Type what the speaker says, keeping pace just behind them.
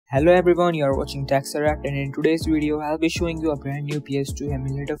Hello everyone, you are watching TeXXeRacT, and in today's video I'll be showing you a brand new PS2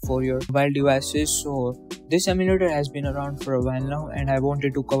 emulator for your mobile devices. So this emulator has been around for a while now and I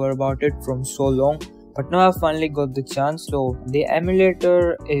wanted to cover about it from so long, but now I finally got the chance. So the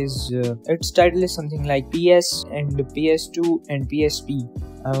emulator is its title is something like PS and PS2 and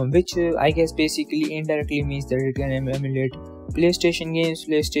PSP, which I guess basically indirectly means that it can emulate PlayStation games,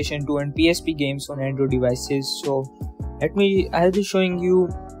 PlayStation 2 and PSP games on Android devices. So I'll be showing you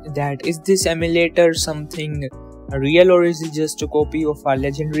that is this emulator something real or is it just a copy of our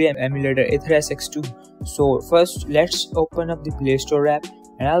legendary emulator TeXXeRacT. So first let's open up the Play Store app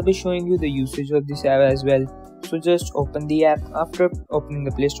and I'll be showing you the usage of this app as well. So just open the app. After opening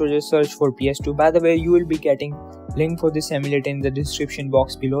the Play Store, just search for PS2. By the way, you will be getting link for this emulator in the description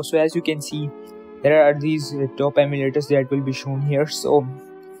box below. So as you can see, there are these top emulators that will be shown here. So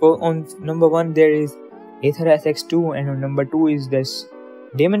on number 1 there is TeXXeRacT and on number 2 is this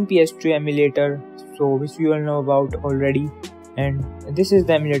Demon PS2 emulator, so which you all know about already, and this is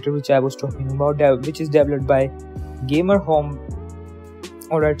the emulator which I was talking about, which is developed by Gamer Home.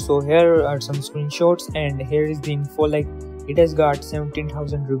 Alright, so here are some screenshots and here is the info. Like, it has got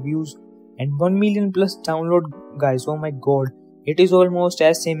 17,000 reviews and 1 million plus download, guys. Oh my god, it is almost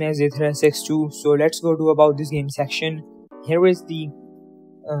as same as TeXXeRacT. So let's go to about this game section. Here is the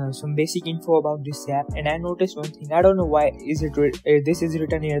some basic info about this app, and I noticed one thing. I don't know why is it this is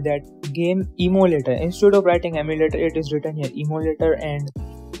written here that game emulator instead of writing emulator. It is written here emulator, and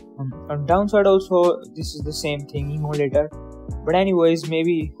on downside also this is the same thing, emulator. But anyways,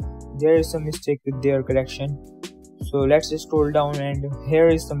 maybe there is some mistake with their correction. So let's just scroll down and here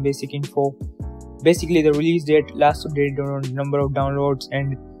is some basic info. Basically the release date, last update on number of downloads,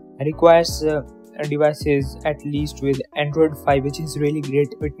 and requires devices at least with Android 5, which is really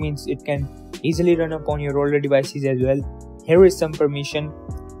great. It means it can easily run upon your older devices as well. Here is some permission.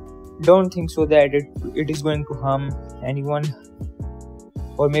 Don't think so that it is going to harm anyone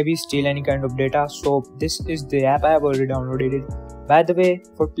or maybe steal any kind of data. So this is the app. I have already downloaded it. By the way,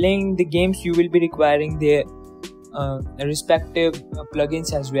 for playing the games you will be requiring the respective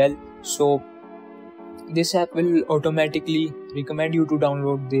plugins as well. So this app will automatically recommend you to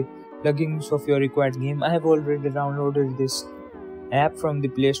download the plugins of your required game. I have already downloaded this app from the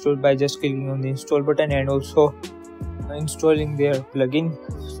Play Store by just clicking on the install button and also installing their plugin.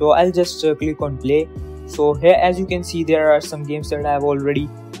 So I'll just click on play. So here as you can see, there are some games that I have already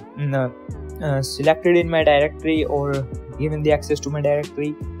selected in my directory or given the access to my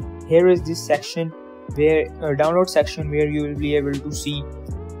directory. Here is this section where download section where you will be able to see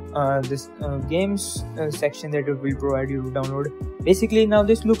this games section that it will provide you to download. Basically now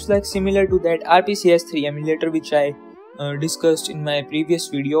this looks like similar to that RPCS3 emulator which I discussed in my previous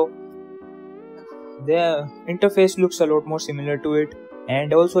video. The interface looks a lot more similar to it,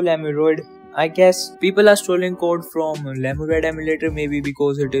 and also Lemuroid. I guess people are stealing code from Lemuroid emulator, maybe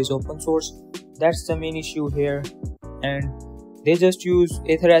because it is open source. That's the main issue here, and they just use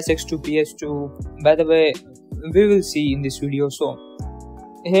TeXXeRacT to PS2. By the way, we will see in this video. So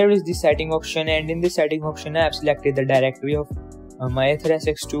here is the setting option, and in the setting option I have selected the directory of my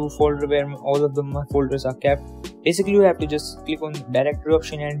TeXXeRacT folder where all of my folders are kept. Basically you have to just click on the directory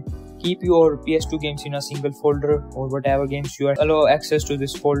option and keep your PS2 games in a single folder, or whatever games you allow access to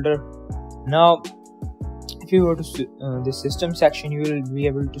this folder. Now if you go to the system section, you will be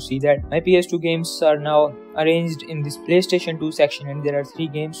able to see that my PS2 games are now arranged in this PlayStation 2 section, and there are 3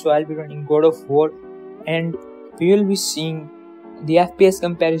 games. So I'll be running God of War, and we will be seeing the FPS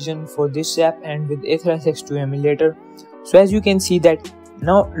comparison for this app and with TeXXeRacT emulator. So as you can see that,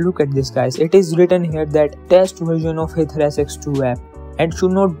 now look at this, guys. It is written here that test version of TeXXeRacT app and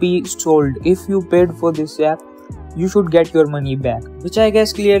should not be sold. If you paid for this app, you should get your money back, which I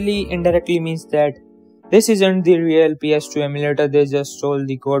guess clearly indirectly means that this isn't the real PS2 emulator. They just stole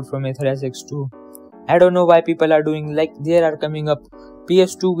the code from TeXXeRacT. I don't know why people are doing, like, there are coming up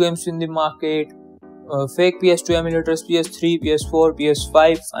PS2 games in the market, fake PS2 emulators, PS3, PS4,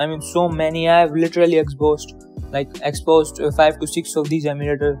 PS5. I mean, so many. I have literally exposed 5 to 6 of these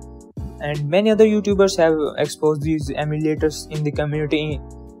emulators, and many other YouTubers have exposed these emulators in the community,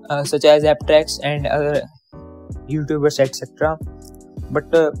 such as AppTrex and other YouTubers, etc.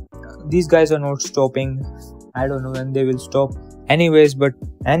 But these guys are not stopping. I don't know when they will stop. Anyways,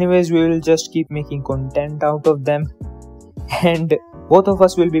 we will just keep making content out of them, and both of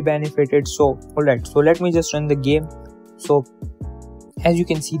us will be benefited. So alright, so let me just run the game. So as you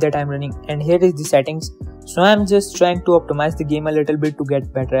can see that I'm running, and here is the settings. So I'm just trying to optimize the game a little bit to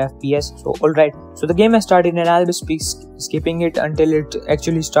get better FPS. So alright, so the game has started and I'll be skipping it until it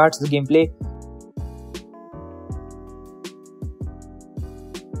actually starts the gameplay.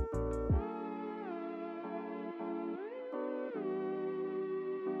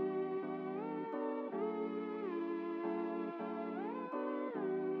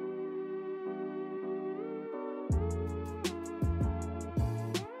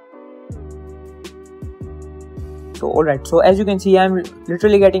 So alright, so as you can see, I'm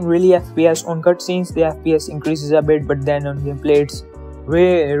literally getting really FPS on cutscenes. The FPS increases a bit, but then on gameplay it's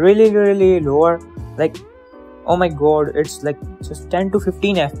really lower. Like, oh my god, it's like just 10 to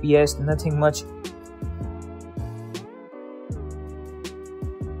 15 FPS, nothing much.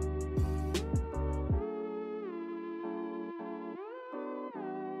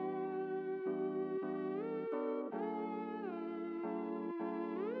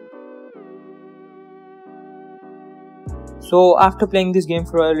 So after playing this game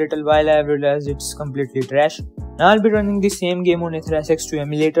for a little while, I have realized it's completely trash. Now I'll be running the same game on TeXXeRacT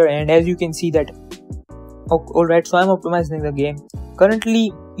Emulator, and as you can see that, alright, so I'm optimizing the game.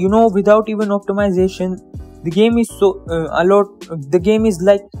 Currently, you know, without even optimization, the game is the game is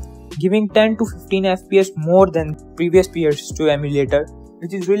like giving 10 to 15 FPS more than previous PS2 emulator,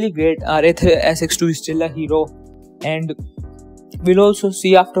 which is really great. Our TeXXeRacT is still a hero, and we'll also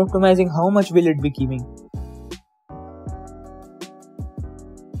see after optimizing how much will it be giving.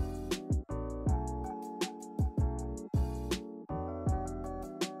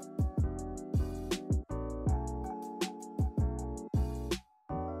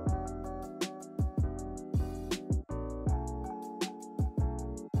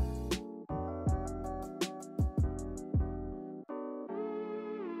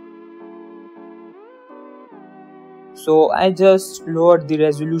 So I just lowered the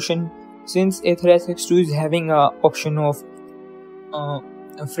resolution since TeXXeRacT is having a option of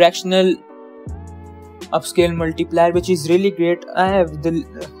a fractional upscale multiplier, which is really great. I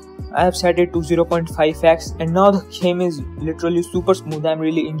have set it to 0.5x, and now the game is literally super smooth. I'm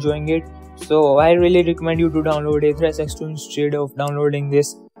really enjoying it. So I really recommend you to download TeXXeRacT instead of downloading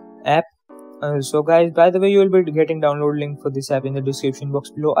this app. So guys, by the way, you will be getting download link for this app in the description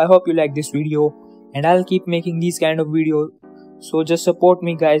box below. I hope you like this video, and I'll keep making these kind of videos. So just support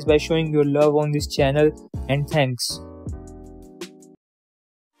me guys by showing your love on this channel, and thanks.